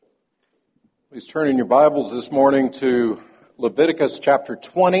Please turn in your Bibles this morning to Leviticus chapter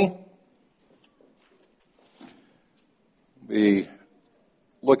 20. We'll be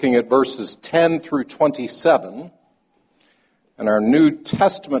looking at verses 10 through 27. And our New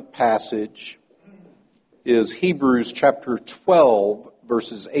Testament passage is Hebrews chapter 12,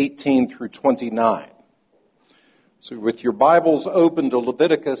 verses 18 through 29. So with your Bibles open to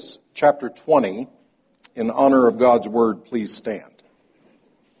Leviticus chapter 20, in honor of God's word, please stand.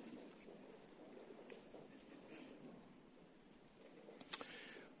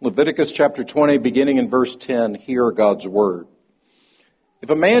 Leviticus chapter 20, beginning in verse 10, hear God's word.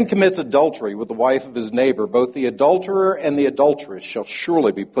 If a man commits adultery with the wife of his neighbor, both the adulterer and the adulteress shall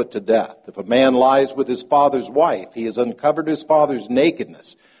surely be put to death. If a man lies with his father's wife, he has uncovered his father's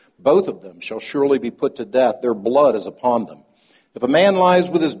nakedness. Both of them shall surely be put to death. Their blood is upon them. If a man lies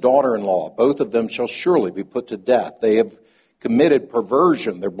with his daughter-in-law, both of them shall surely be put to death. They have committed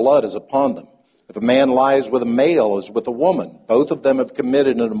perversion. Their blood is upon them. If a man lies with a male as with a woman, both of them have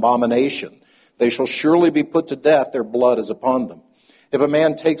committed an abomination. They shall surely be put to death. Their blood is upon them. If a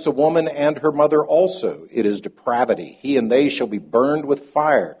man takes a woman and her mother also, it is depravity. He and they shall be burned with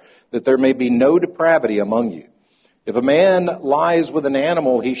fire, that there may be no depravity among you. If a man lies with an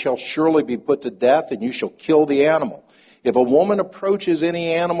animal, he shall surely be put to death, and you shall kill the animal. If a woman approaches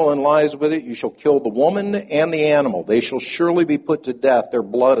any animal and lies with it, you shall kill the woman and the animal. They shall surely be put to death. Their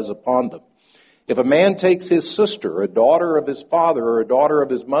blood is upon them. If a man takes his sister, a daughter of his father or a daughter of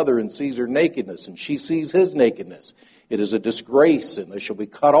his mother, and sees her nakedness, and she sees his nakedness, it is a disgrace, and they shall be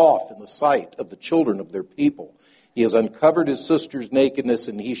cut off in the sight of the children of their people. He has uncovered his sister's nakedness,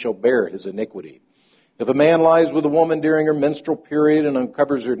 and he shall bear his iniquity. If a man lies with a woman during her menstrual period and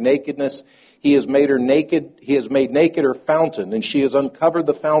uncovers her nakedness, he has made naked her fountain, and she has uncovered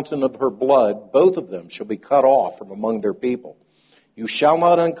the fountain of her blood. Both of them shall be cut off from among their people. You shall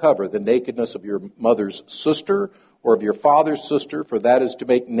not uncover the nakedness of your mother's sister or of your father's sister, for that is to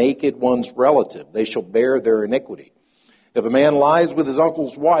make naked one's relative. They shall bear their iniquity. If a man lies with his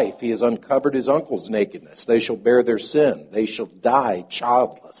uncle's wife, he has uncovered his uncle's nakedness. They shall bear their sin. They shall die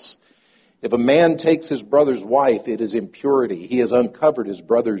childless. If a man takes his brother's wife, it is impurity. He has uncovered his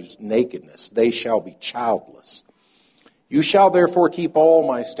brother's nakedness. They shall be childless. You shall therefore keep all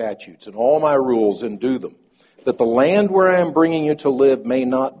my statutes and all my rules and do them, that the land where I am bringing you to live may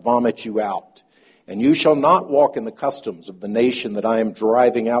not vomit you out. And you shall not walk in the customs of the nation that I am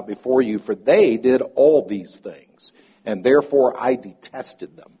driving out before you, for they did all these things, and therefore I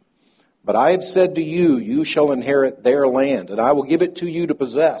detested them. But I have said to you, you shall inherit their land, and I will give it to you to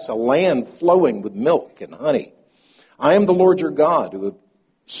possess, a land flowing with milk and honey. I am the Lord your God, who have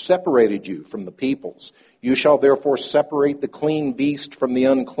separated you from the peoples. You shall therefore separate the clean beast from the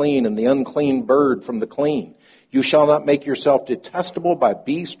unclean, and the unclean bird from the clean. You shall not make yourself detestable by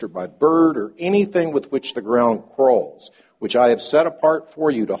beast or by bird or anything with which the ground crawls, which I have set apart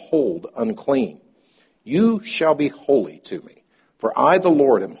for you to hold unclean. You shall be holy to me, for I, the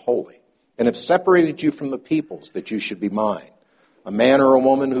Lord, am holy, and have separated you from the peoples, that you should be mine. A man or a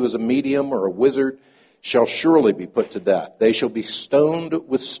woman who is a medium or a wizard shall surely be put to death. They shall be stoned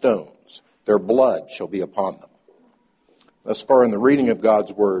with stones. Their blood shall be upon them. Thus far in the reading of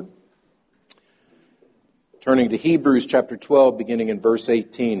God's word. Turning to Hebrews chapter 12, beginning in verse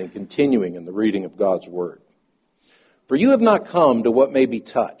 18 and continuing in the reading of God's word. For you have not come to what may be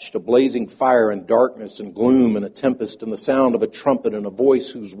touched, a blazing fire and darkness and gloom and a tempest and the sound of a trumpet and a voice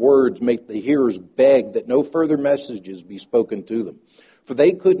whose words make the hearers beg that no further messages be spoken to them. For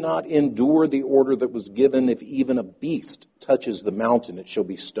they could not endure the order that was given. If even a beast touches the mountain, it shall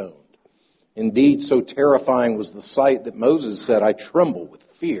be stoned. Indeed, so terrifying was the sight that Moses said, I tremble with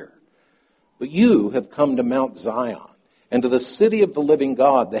fear. But you have come to Mount Zion, and to the city of the living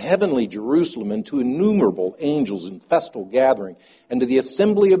God, the heavenly Jerusalem, and to innumerable angels in festal gathering, and to the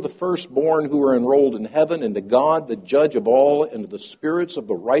assembly of the firstborn who are enrolled in heaven, and to God, the judge of all, and to the spirits of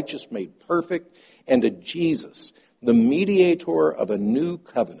the righteous made perfect, and to Jesus, the mediator of a new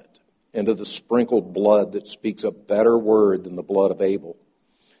covenant, and to the sprinkled blood that speaks a better word than the blood of Abel.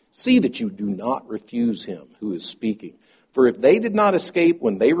 See that you do not refuse him who is speaking. For if they did not escape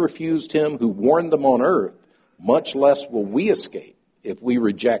when they refused him who warned them on earth, much less will we escape if we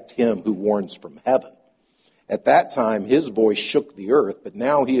reject him who warns from heaven. At that time his voice shook the earth, but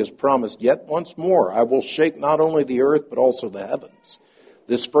now he has promised, yet once more I will shake not only the earth but also the heavens.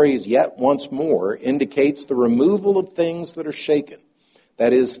 This phrase, yet once more, indicates the removal of things that are shaken,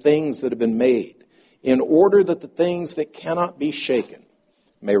 that is, things that have been made, in order that the things that cannot be shaken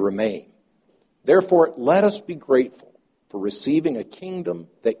may remain. Therefore, let us be grateful for receiving a kingdom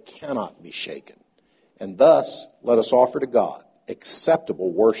that cannot be shaken. And thus, let us offer to God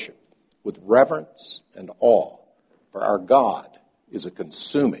acceptable worship with reverence and awe, for our God is a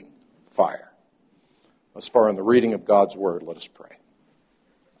consuming fire. Thus far in the reading of God's Word, let us pray.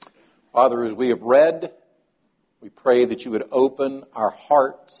 Father, as we have read, we pray that you would open our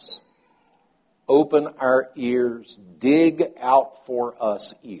hearts, open our ears, dig out for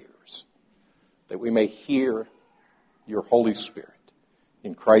us ears, that we may hear your Holy Spirit.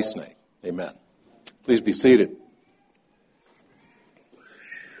 In Christ's name, amen. Please be seated.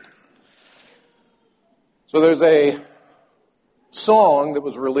 So there's a song that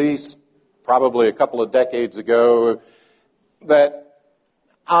was released probably a couple of decades ago that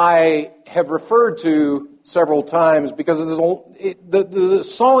I have referred to several times because the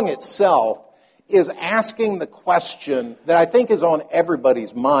song itself is asking the question that I think is on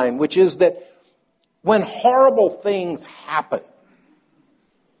everybody's mind, which is that when horrible things happen,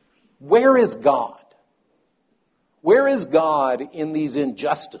 where is God? Where is God in these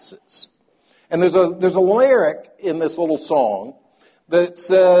injustices? And there's a lyric in this little song that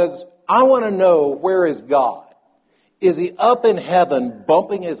says, I want to know, where is God? Is he up in heaven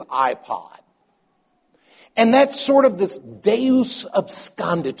bumping his iPod? And that's sort of this deus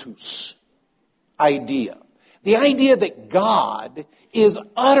absconditus idea. The idea that God is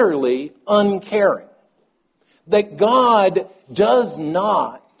utterly uncaring. That God does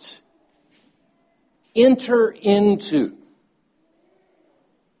not enter into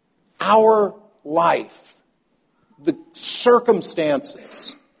our life, the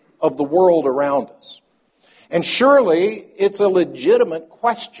circumstances of the world around us. And surely it's a legitimate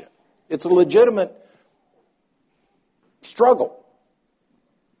question. It's a legitimate struggle.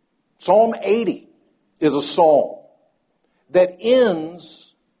 Psalm 80 is a psalm that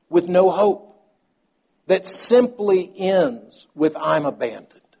ends with no hope, that simply ends with I'm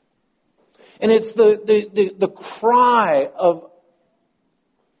abandoned. And it's the cry of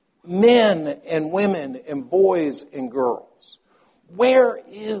men and women and boys and girls. Where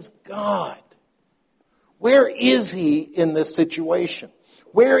is God? Where is he in this situation?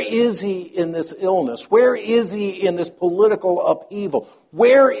 Where is he in this illness? Where is he in this political upheaval?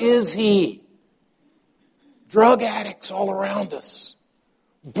 Where is he? Drug addicts all around us.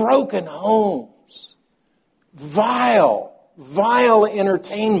 Broken homes. Vile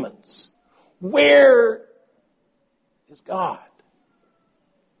entertainments. Where is God?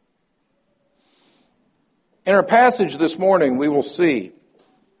 In our passage this morning, we will see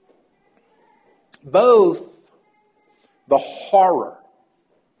both the horror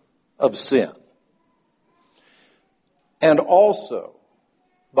of sin and also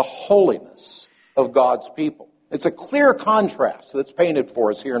the holiness of God's people. It's a clear contrast that's painted for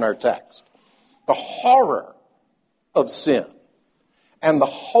us here in our text. The horror of sin and the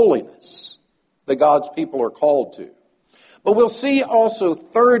holiness that God's people are called to. But we'll see also,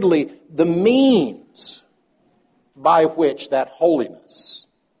 thirdly, the means by which that holiness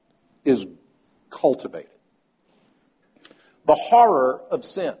is cultivated. The horror of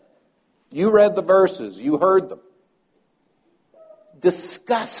sin. You read the verses, you heard them.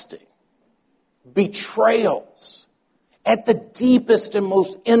 Disgusting betrayals at the deepest and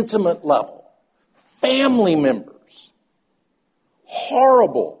most intimate level. Family members.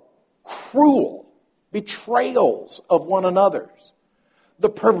 Horrible, cruel betrayals of one another. The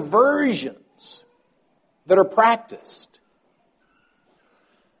perversions that are practiced.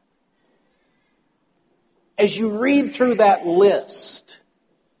 As you read through that list,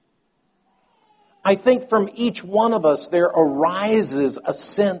 I think from each one of us there arises a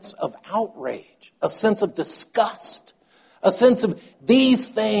sense of outrage, a sense of disgust, a sense of these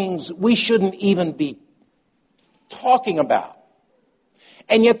things we shouldn't even be talking about.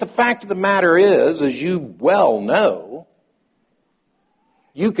 And yet the fact of the matter is, as you well know,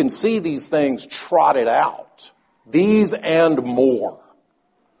 you can see these things trotted out. These and more.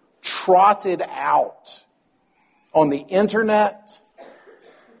 Trotted out on the internet,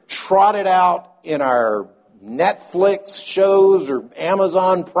 trotted out in our Netflix shows or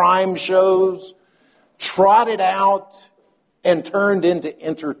Amazon Prime shows, trotted out and turned into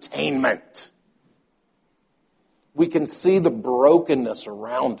entertainment. We can see the brokenness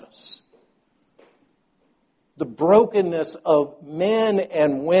around us. The brokenness of men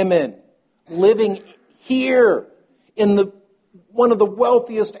and women living here in one of the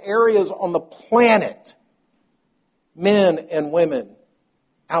wealthiest areas on the planet. Men and women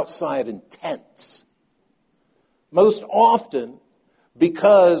outside in tents. Most often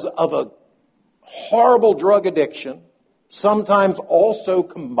because of a horrible drug addiction, sometimes also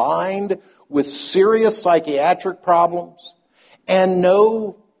combined with serious psychiatric problems, and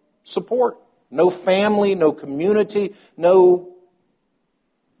no support, no family, no community, no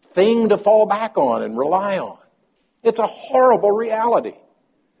thing to fall back on and rely on. It's a horrible reality.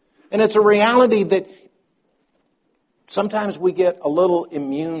 And it's a reality that sometimes we get a little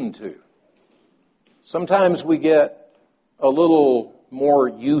immune to. Sometimes we get a little more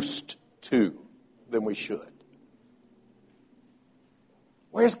used to than we should.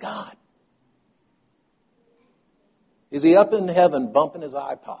 Where's God? Is he up in heaven bumping his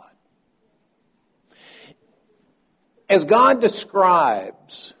iPod? As God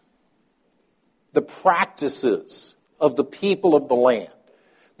describes the practices of the people of the land,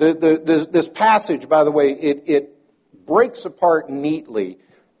 this passage, by the way, it breaks apart neatly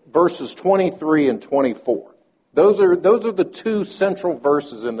verses 23 and 24. Those are the two central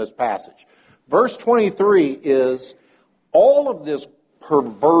verses in this passage. Verse 23 is all of this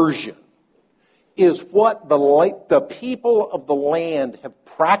perversion is what the people of the land have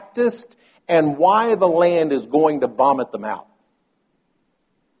practiced and why the land is going to vomit them out.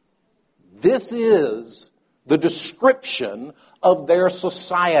 This is the description of their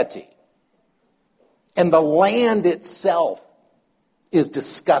society. And the land itself is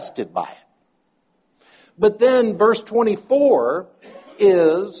disgusted by it. But then verse 24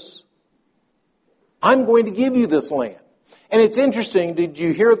 is, I'm going to give you this land. And it's interesting, did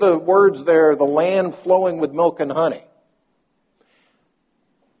you hear the words there, the land flowing with milk and honey?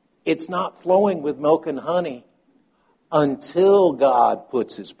 It's not flowing with milk and honey until God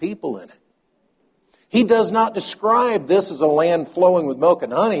puts his people in it. He does not describe this as a land flowing with milk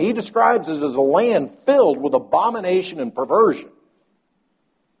and honey. He describes it as a land filled with abomination and perversion.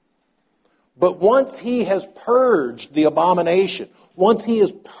 But once he has purged the abomination, once he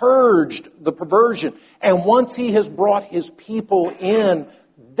has purged the perversion, and once he has brought his people in,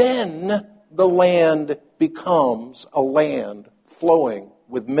 then the land becomes a land flowing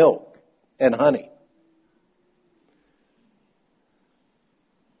with milk and honey.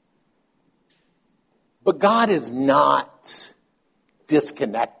 But God is not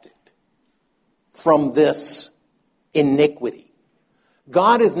disconnected from this iniquity.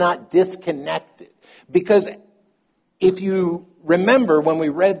 God is not disconnected. Because if you remember when we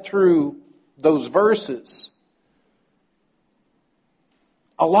read through those verses,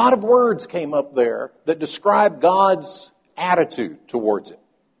 a lot of words came up there that describe God's attitude towards it.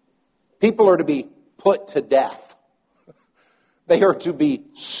 People are to be put to death. They are to be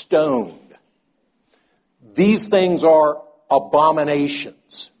stoned. These things are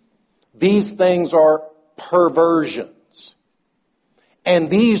abominations. These things are perversions. And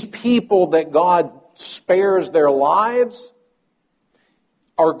these people that God spares their lives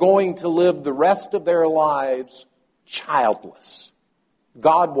are going to live the rest of their lives childless.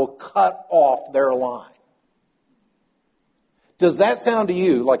 God will cut off their line. Does that sound to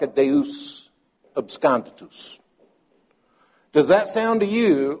you like a Deus absconditus? Does that sound to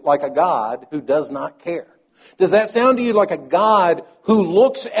you like a God who does not care? Does that sound to you like a God who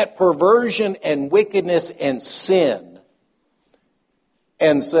looks at perversion and wickedness and sin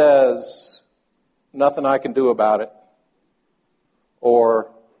and says, nothing I can do about it,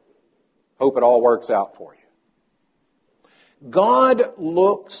 or hope it all works out for you? God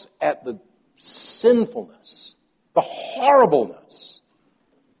looks at the sinfulness, the horribleness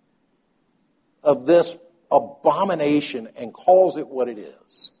of this abomination and calls it what it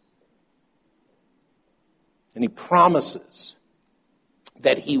is. And he promises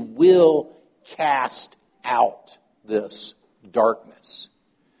that he will cast out this darkness.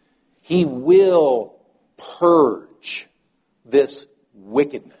 He will purge this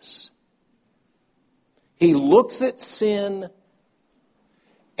wickedness. He looks at sin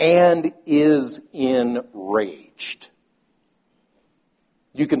and is enraged.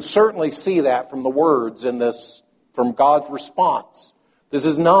 You can certainly see that from the words in this, from God's response. This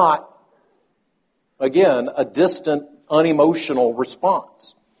is not, again, a distant, unemotional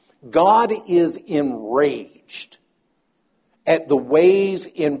response. God is enraged at the ways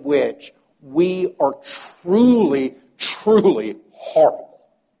in which we are truly, truly horrible.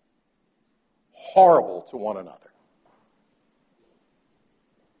 Horrible to one another.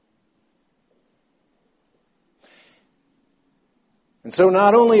 And so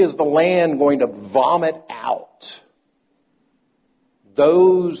not only is the land going to vomit out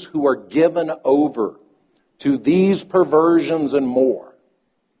those who are given over to these perversions and more,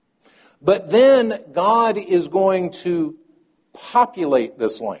 but then God is going to populate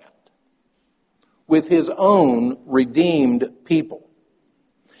this land with his own redeemed people.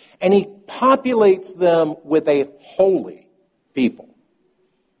 And he populates them with a holy people.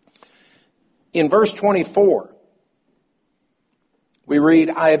 In verse 24, we read,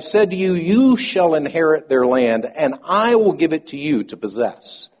 I have said to you, you shall inherit their land, and I will give it to you to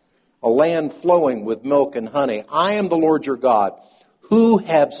possess. a land flowing with milk and honey. I am the Lord your God, who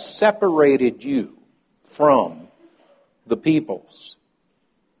have separated you from the peoples.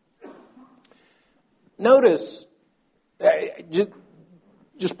 Notice,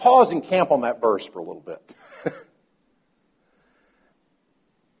 just pause and camp on that verse for a little bit.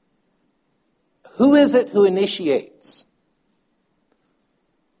 Who is it who initiates?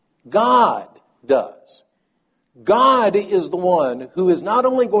 God does. God is the one who is not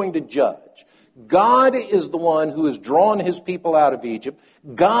only going to judge, God is the one who has drawn his people out of Egypt.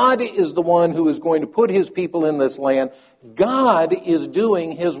 God is the one who is going to put his people in this land. God is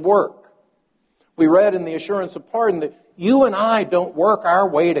doing his work. We read in the assurance of pardon that you and I don't work our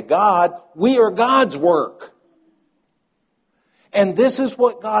way to God. We are God's work. And this is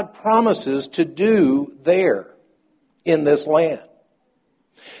what God promises to do there in this land.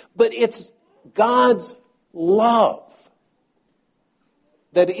 But it's God's love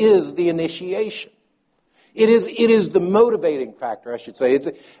that is the initiation. It is the motivating factor, I should say. It's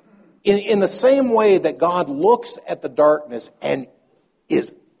in the same way that God looks at the darkness and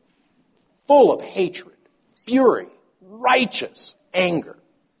is full of hatred, fury, righteous anger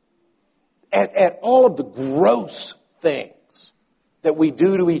at all of the gross things that we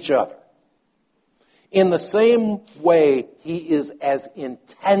do to each other. In the same way, he is as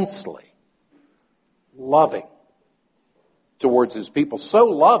intensely loving towards his people. So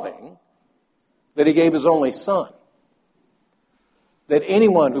loving that he gave his only son, that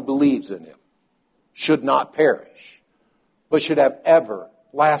anyone who believes in him should not perish, but should have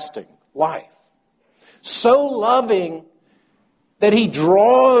everlasting life. So loving that he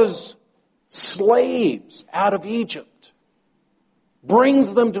draws slaves out of Egypt,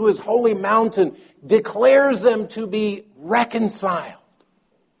 brings them to his holy mountain, declares them to be reconciled,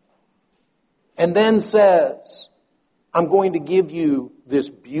 and then says, I'm going to give you this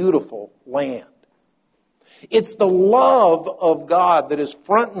beautiful land. It's the love of God that is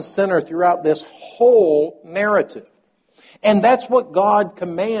front and center throughout this whole narrative. And that's what God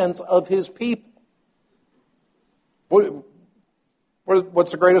commands of his people.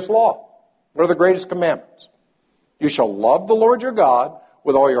 What's the greatest law? What are the greatest commandments? You shall love the Lord your God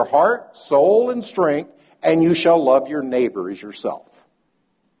with all your heart, soul, and strength, and you shall love your neighbor as yourself.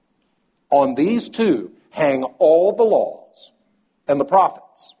 On these two hang all the laws and the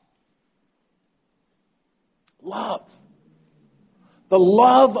prophets. Love. The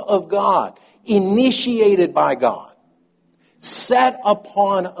love of God, initiated by God, set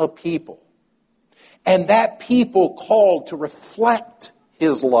upon a people, and that people called to reflect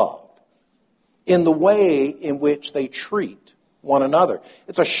his love in the way in which they treat one another.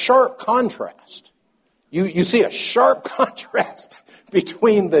 It's a sharp contrast. You see a sharp contrast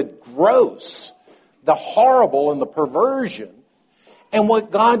between the gross, the horrible, and the perversion, and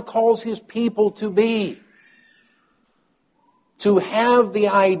what God calls his people to be. To have the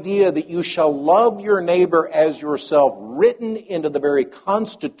idea that you shall love your neighbor as yourself written into the very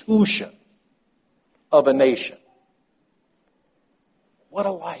constitution of a nation. What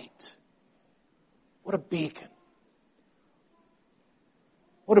a light. What a beacon.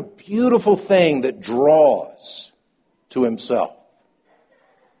 What a beautiful thing that draws to himself.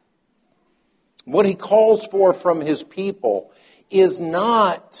 What he calls for from his people is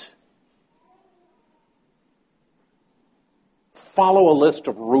not follow a list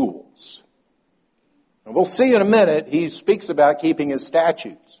of rules. And we'll see in a minute, he speaks about keeping his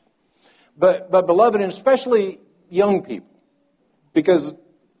statutes. But beloved, and especially young people, because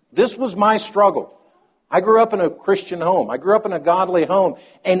this was my struggle. I grew up in a Christian home. I grew up in a godly home.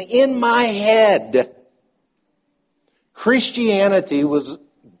 And in my head, Christianity was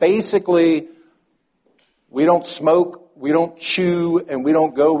basically, we don't smoke, we don't chew, and we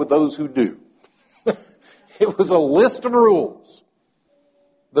don't go with those who do. It was a list of rules.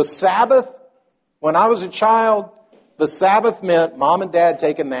 The Sabbath, when I was a child, the Sabbath meant mom and dad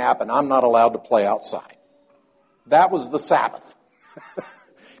take a nap and I'm not allowed to play outside. That was the Sabbath.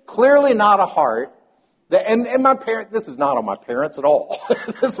 Clearly not a heart. And my parents, this is not on my parents at all.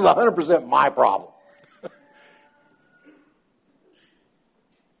 This is 100% my problem.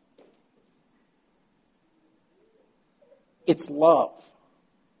 It's love.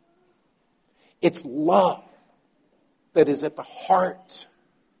 It's love that is at the heart.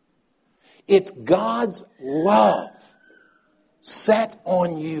 It's God's love set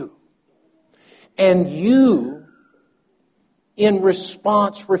on you. And you, in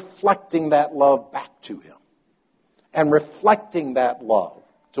response, reflecting that love back to him. And reflecting that love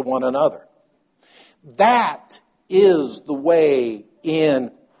to one another. That is the way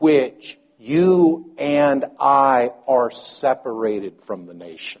in which You and I are separated from the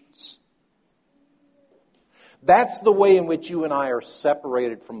nations. That's the way in which you and I are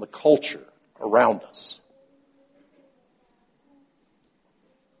separated from the culture around us.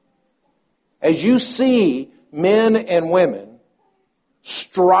 As you see men and women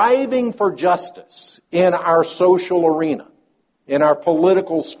striving for justice in our social arena, in our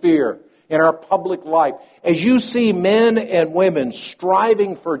political sphere, in our public life, as you see men and women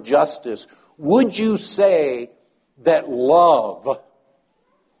striving for justice, would you say that love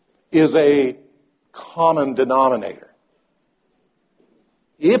is a common denominator?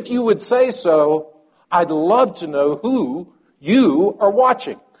 If you would say so, I'd love to know who you are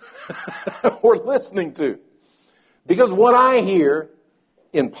watching or listening to. Because what I hear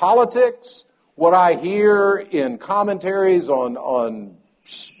in politics, what I hear in commentaries on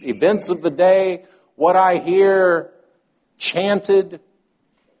events of the day, what I hear chanted,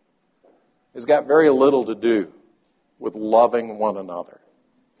 has got very little to do with loving one another.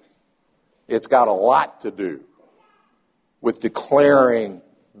 It's got a lot to do with declaring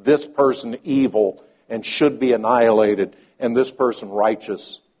this person evil and should be annihilated and this person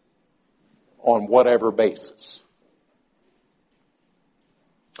righteous on whatever basis.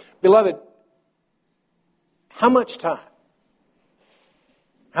 Beloved, how much time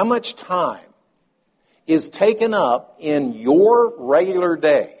is taken up in your regular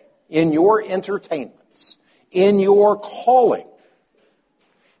day, in your entertainments, in your calling?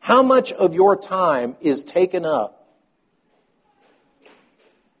 How much of your time is taken up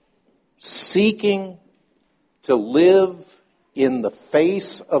seeking to live in the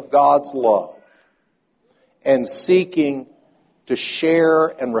face of God's love and seeking to share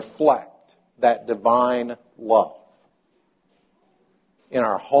and reflect that divine love in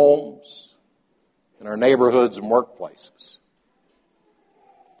our homes, in our neighborhoods and workplaces?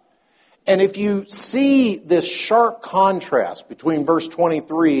 And if you see this sharp contrast between verse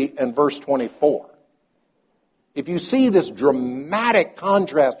 23 and verse 24, if you see this dramatic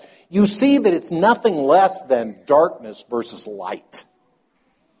contrast, you see that it's nothing less than darkness versus light.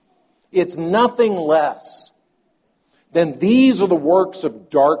 It's nothing less than these are the works of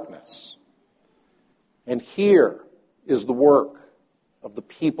darkness. And here is the work of the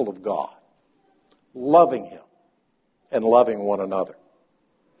people of God, loving Him and loving one another.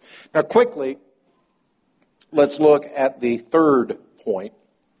 Now quickly, let's look at the third point.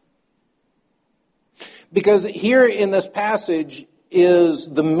 Because here in this passage is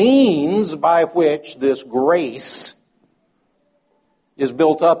the means by which this grace is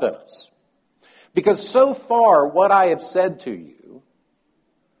built up in us. Because so far, what I have said to you,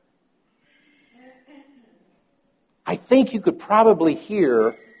 I think you could probably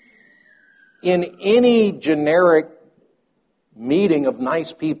hear in any generic meeting of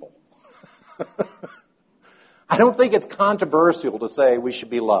nice people. I don't think it's controversial to say we should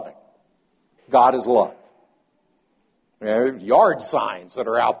be loving. God is love. You know, yard signs that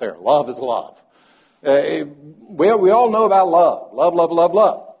are out there. Love is love. We all know about love. Love, love, love,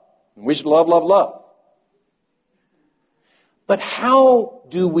 love. And we should love, love, love. But how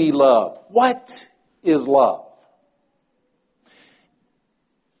do we love? What is love?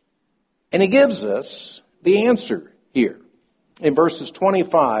 And He gives us the answer here in verses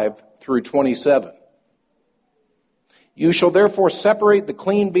 25 through 27. You shall therefore separate the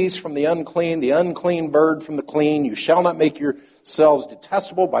clean beast from the unclean bird from the clean. You shall not make yourselves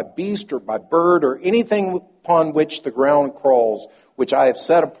detestable by beast or by bird or anything upon which the ground crawls, which I have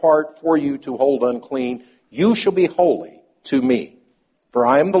set apart for you to hold unclean. You shall be holy to me. For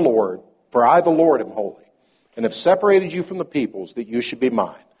I am the Lord, for I the Lord am holy, and have separated you from the peoples that you should be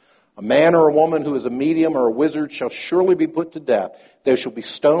mine. A man or a woman who is a medium or a wizard shall surely be put to death. They shall be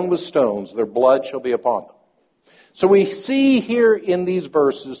stoned with stones. Their blood shall be upon them. So we see here in these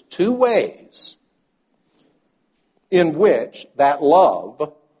verses two ways in which that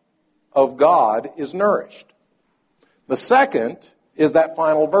love of God is nourished. The second is that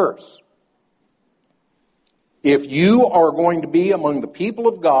final verse. If you are going to be among the people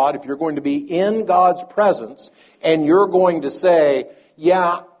of God, if you're going to be in God's presence, and you're going to say,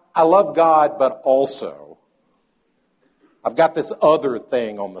 yeah, I love God, but also I've got this other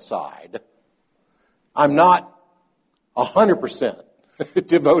thing on the side. I'm not 100%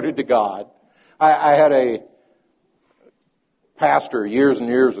 devoted to God. I had a pastor years and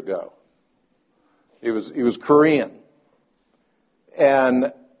years ago. He was Korean.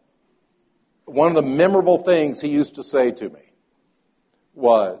 And one of the memorable things he used to say to me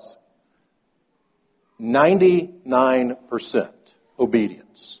was 99%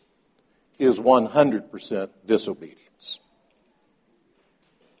 obedience is 100% disobedience.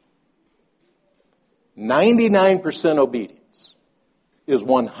 99% obedience is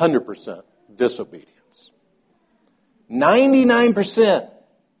 100% disobedience. 99%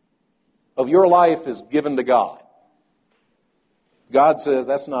 of your life is given to God. God says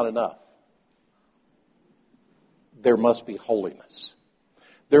that's not enough. There must be holiness.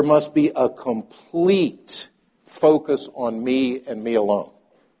 There must be a complete focus on me and me alone.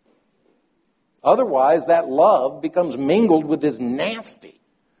 Otherwise, that love becomes mingled with this nasty,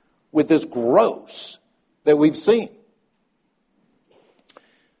 with this gross that we've seen.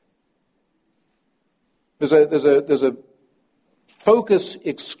 There's a focus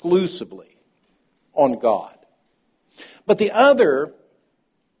exclusively on God. But the other,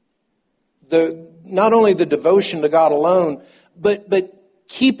 not only the devotion to God alone, but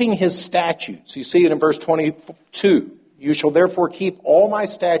keeping His statutes. You see it in verse 22. You shall therefore keep all my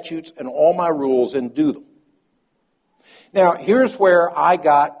statutes and all my rules and do them. Now, here's where I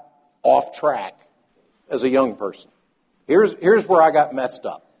got off track as a young person. Here's where I got messed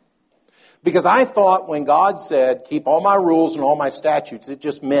up. Because I thought when God said, keep all my rules and all my statutes, it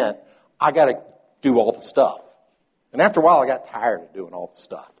just meant I got to do all the stuff. And after a while, I got tired of doing all the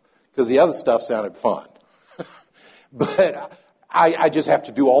stuff because the other stuff sounded fun. But I just have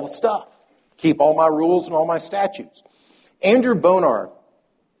to do all the stuff. Keep all my rules and all my statutes. Andrew Bonar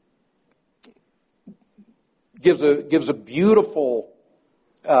gives a beautiful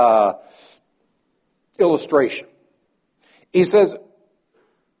illustration. He says,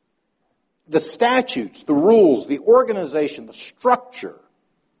 the statutes, the rules, the organization, the structure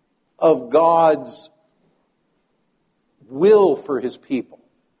of God's will for His people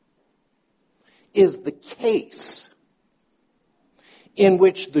is the case in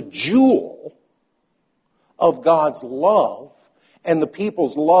which the jewel of God's love and the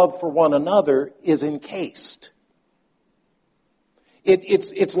people's love for one another is encased.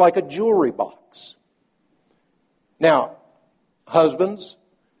 It's like a jewelry box. Now, husbands,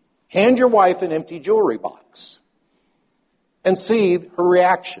 hand your wife an empty jewelry box and see her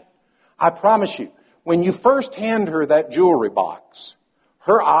reaction. I promise you, when you first hand her that jewelry box,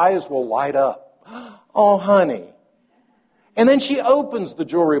 her eyes will light up. Oh, honey. And then she opens the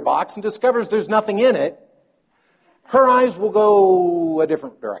jewelry box and discovers there's nothing in it. Her eyes will go a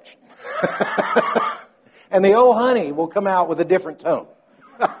different direction. And the oh, honey will come out with a different tone.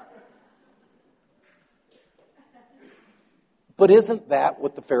 But isn't that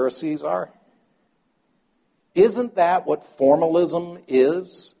what the Pharisees are? Isn't that what formalism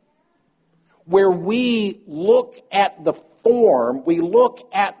is? Where we look at the form, we look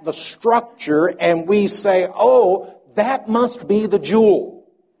at the structure, and we say, oh, that must be the jewel.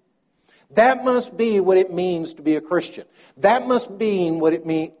 That must be what it means to be a Christian. That must be what it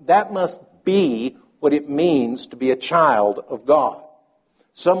means to be a child of God.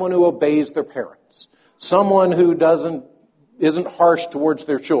 Someone who obeys their parents. Someone who isn't harsh towards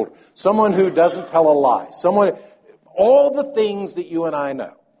their children. Someone who doesn't tell a lie. All the things that you and I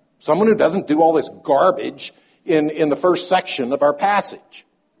know. Someone who doesn't do all this garbage in the first section of our passage.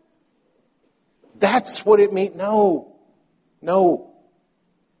 That's what it means. No.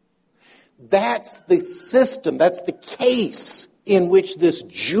 That's the system. That's the case in which this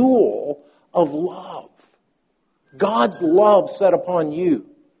jewel of love, God's love set upon you,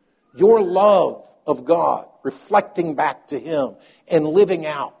 your love of God, reflecting back to Him and living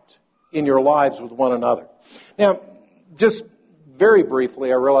out in your lives with one another. Now, just very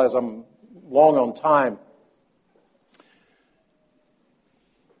briefly, I realize I'm long on time,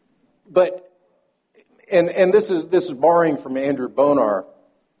 but and this is borrowing from Andrew Bonar.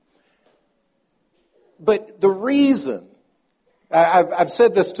 But the reason, I've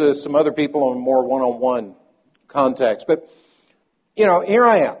said this to some other people in a more one-on-one context, but, here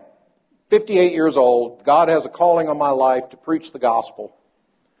I am, 58 years old. God has a calling on my life to preach the gospel.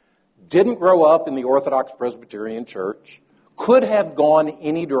 Didn't grow up in the Orthodox Presbyterian Church. Could have gone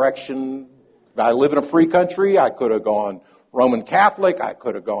any direction. I live in a free country. I could have gone Roman Catholic. I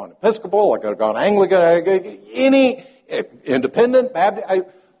could have gone Episcopal. I could have gone Anglican. Any independent, Baptist,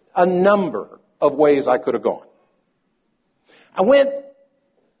 a number of ways I could have gone. I went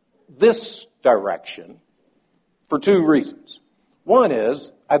this direction for two reasons. One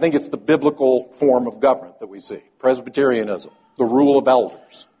is, I think it's the biblical form of government that we see, Presbyterianism, the rule of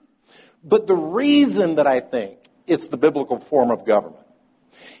elders. But the reason that I think it's the biblical form of government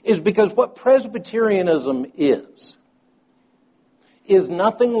is because what Presbyterianism is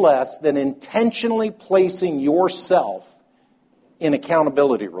nothing less than intentionally placing yourself in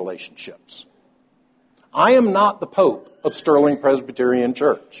accountability relationships. I am not the Pope of Sterling Presbyterian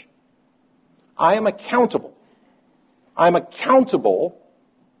Church. I am accountable. I'm accountable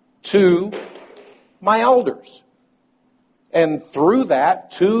to my elders. And through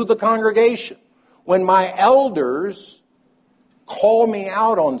that, to the congregation. When my elders call me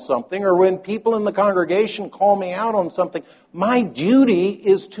out on something, or when people in the congregation call me out on something, my duty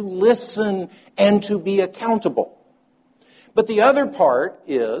is to listen and to be accountable. But the other part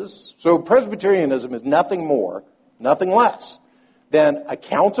is, so Presbyterianism is nothing more, nothing less than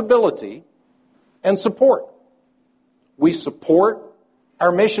accountability and support. We support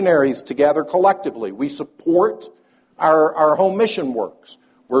our missionaries together collectively. We support our home mission works.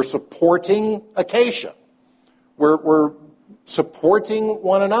 We're supporting Acacia. We're supporting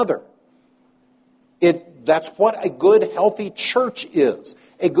one another. That's what a good, healthy church is.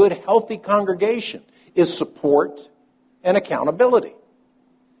 A good, healthy congregation is support and accountability.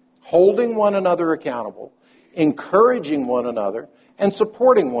 Holding one another accountable, encouraging one another, and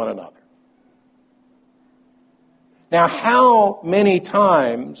supporting one another. Now, how many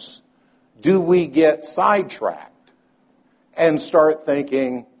times do we get sidetracked and start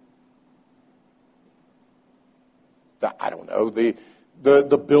thinking, I don't know,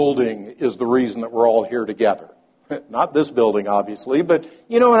 the building is the reason that we're all here together. Not this building, obviously, but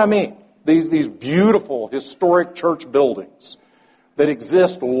you know what I mean. These beautiful historic church buildings that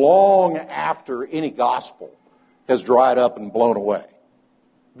exist long after any gospel has dried up and blown away.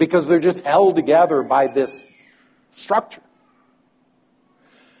 Because they're just held together by this structure.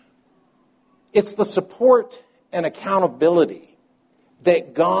 It's the support and accountability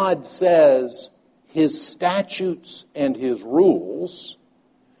that God says His statutes and His rules,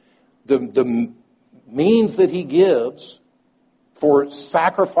 the means that He gives for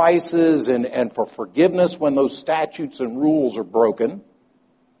sacrifices and for forgiveness when those statutes and rules are broken.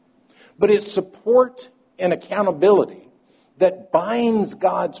 But it's support and accountability that binds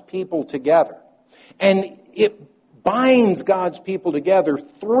God's people together. And it binds God's people together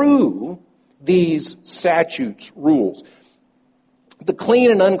through these statutes, rules. The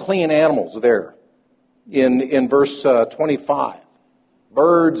clean and unclean animals there in verse 25.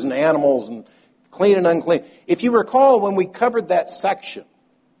 Birds and animals and clean and unclean. If you recall, when we covered that section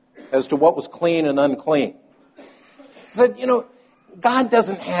as to what was clean and unclean, I said, God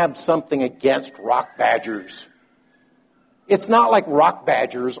doesn't have something against rock badgers. It's not like rock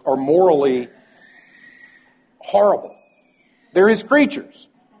badgers are morally horrible. They're His creatures.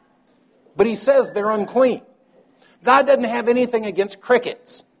 But He says they're unclean. God doesn't have anything against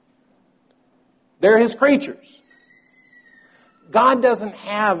crickets. They're His creatures. God doesn't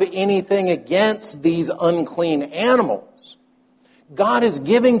have anything against these unclean animals. God is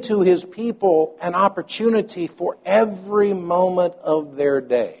giving to His people an opportunity for every moment of their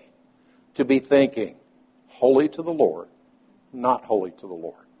day to be thinking, holy to the Lord, not holy to the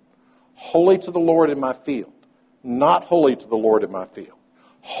Lord. Holy to the Lord in my field, not holy to the Lord in my field.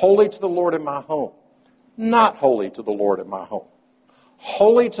 Holy to the Lord in my home, not holy to the Lord in my home.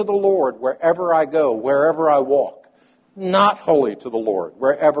 Holy to the Lord wherever I go, wherever I walk. Not holy to the Lord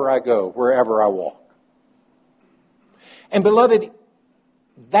wherever I go, wherever I walk. And beloved,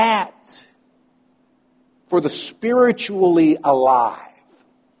 that, for the spiritually alive,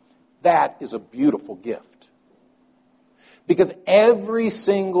 that is a beautiful gift. Because every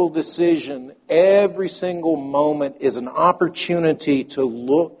single decision, every single moment is an opportunity to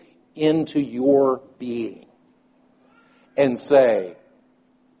look into your being and say,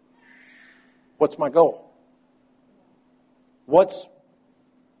 what's my goal? What's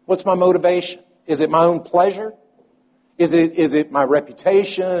my motivation? Is it my own pleasure? Is it my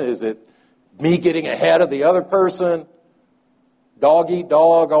reputation? Is it me getting ahead of the other person? Dog eat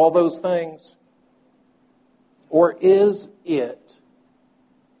dog, all those things? Or is it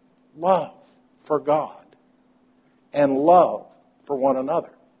love for God and love for one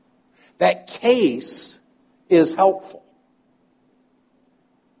another? That case is helpful.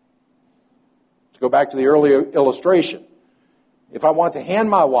 To go back to the earlier illustration, if I want to hand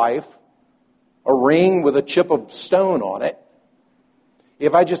my wife a ring with a chip of stone on it,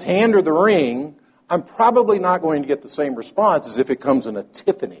 if I just hand her the ring, I'm probably not going to get the same response as if it comes in a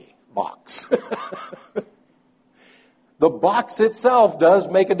Tiffany box. The box itself does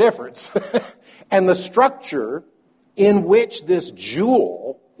make a difference. And the structure in which this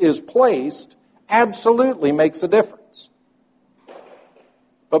jewel is placed absolutely makes a difference.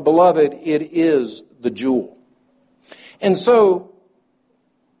 But beloved, it is the jewel. And so,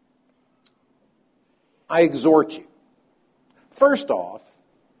 I exhort you, first off,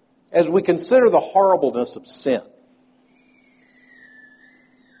 as we consider the horribleness of sin,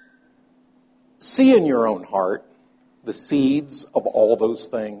 see in your own heart the seeds of all those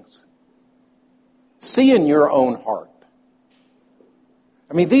things. See in your own heart.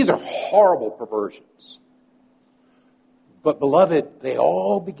 I mean, these are horrible perversions. But beloved, they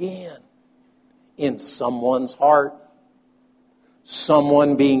all began in someone's heart.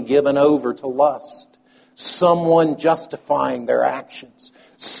 Someone being given over to lust. Someone justifying their actions.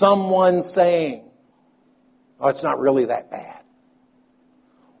 Someone saying, oh, it's not really that bad.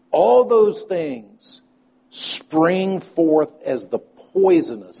 All those things spring forth as the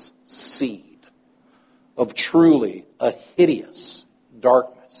poisonous seed of truly a hideous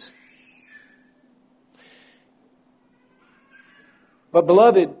darkness. But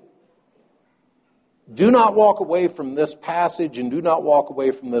beloved, do not walk away from this passage and do not walk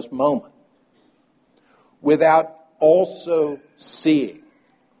away from this moment without also seeing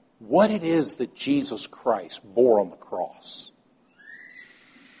what it is that Jesus Christ bore on the cross.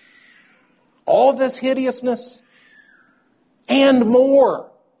 All this hideousness and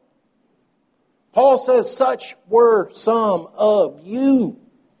more. Paul says, such were some of you.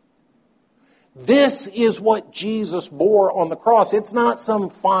 This is what Jesus bore on the cross. It's not some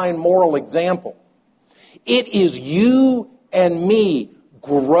fine moral example. It is you and me,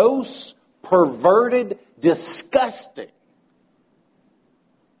 gross, perverted, disgusting.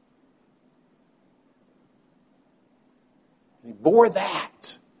 He bore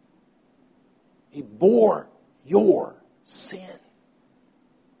that. He bore your sin.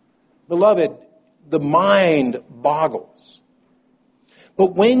 Beloved, the mind boggles.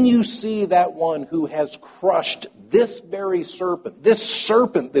 But when you see that one who has crushed this very serpent, this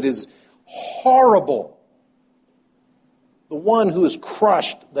serpent that is horrible, the one who has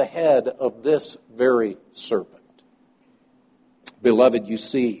crushed the head of this very serpent, beloved, you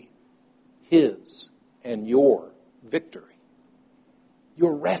see his and your victory,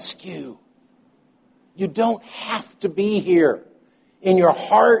 your rescue. You don't have to be here in your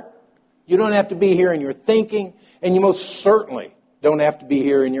heart. You don't have to be here in your thinking. And you most certainly don't have to be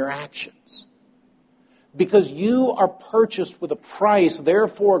here in your actions. Because you are purchased with a price.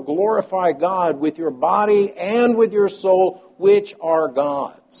 Therefore, glorify God with your body and with your soul, which are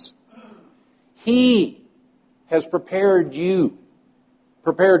God's. He has prepared you,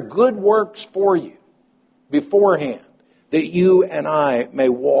 prepared good works for you beforehand, that you and I may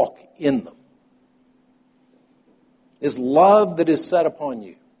walk in them. This love that is set upon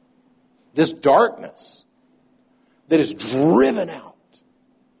you, this darkness that is driven out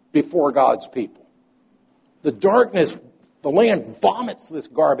before God's people. The darkness, the land vomits this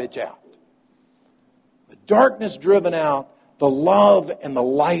garbage out. The darkness driven out, the love and the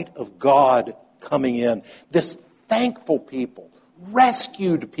light of God coming in. This thankful people,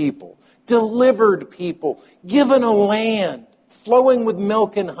 rescued people, delivered people, given a land flowing with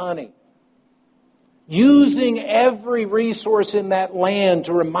milk and honey. Using every resource in that land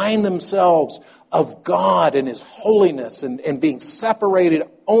to remind themselves of God and His holiness and being separated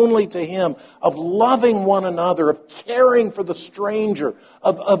only to Him, of loving one another, of caring for the stranger,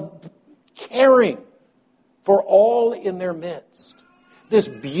 of caring for all in their midst. This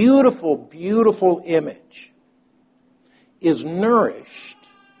beautiful, beautiful image is nourished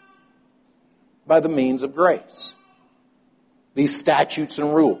by the means of grace. These statutes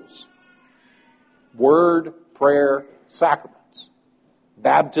and rules. Word, prayer, sacraments.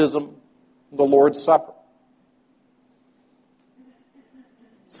 Baptism, the Lord's Supper.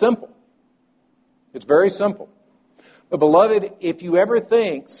 Simple. It's very simple. But beloved, if you ever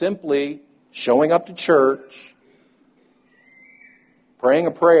think simply showing up to church, praying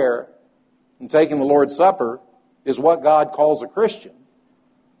a prayer, and taking the Lord's Supper is what God calls a Christian,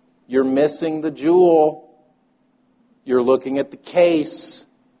 you're missing the jewel. You're looking at the case.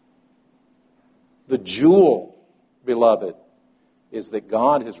 The jewel, beloved, is that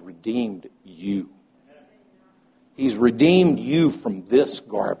God has redeemed you. He's redeemed you from this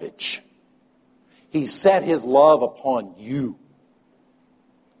garbage. He set His love upon you.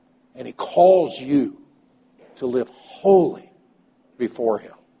 And He calls you to live holy before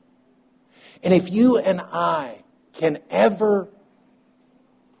Him. And if you and I can ever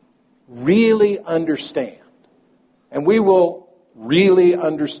really understand, and we will really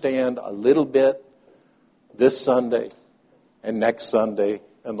understand a little bit this Sunday and next Sunday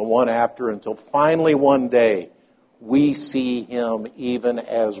and the one after, until finally one day we see Him even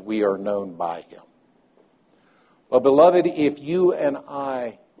as we are known by Him. Well, beloved, if you and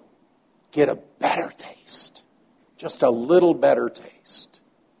I get a better taste, just a little better taste,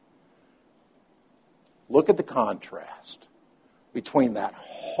 look at the contrast between that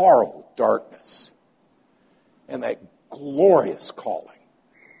horrible darkness and that glorious calling.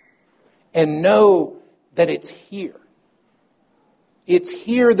 And know that it's here. It's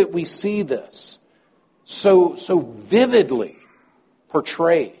here that we see this so vividly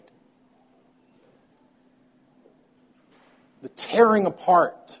portrayed. The tearing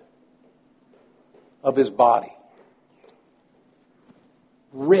apart of his body.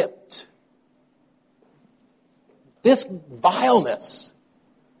 Ripped. This vileness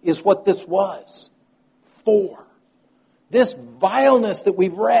is what this was for. This vileness that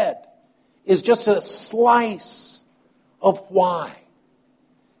we've read is just a slice of why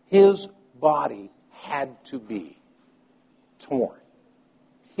his body had to be torn.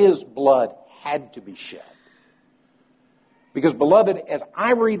 His blood had to be shed. Because, beloved, as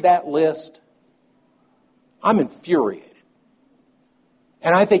I read that list, I'm infuriated.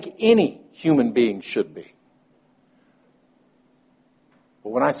 And I think any human being should be. But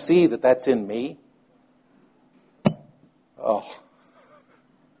when I see that that's in me,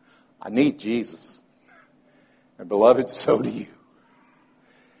 I need Jesus. And beloved, so do you.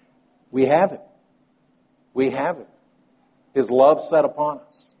 We have Him. We have Him. His love set upon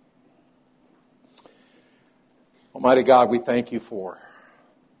us. Almighty God, we thank you for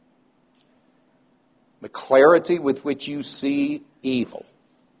the clarity with which you see evil,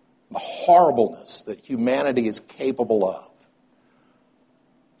 the horribleness that humanity is capable of,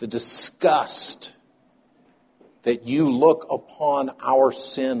 the disgust that you look upon our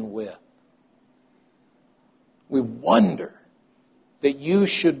sin with. We wonder that you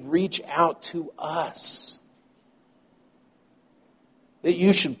should reach out to us, that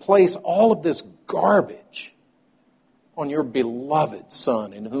you should place all of this garbage on your beloved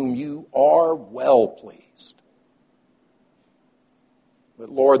Son, in whom you are well pleased. But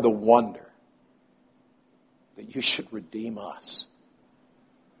Lord, the wonder that you should redeem us,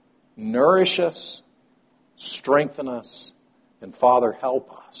 nourish us, strengthen us, and Father,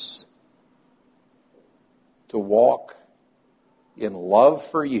 help us to walk in love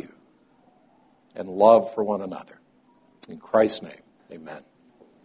for you and love for one another. In Christ's name, amen.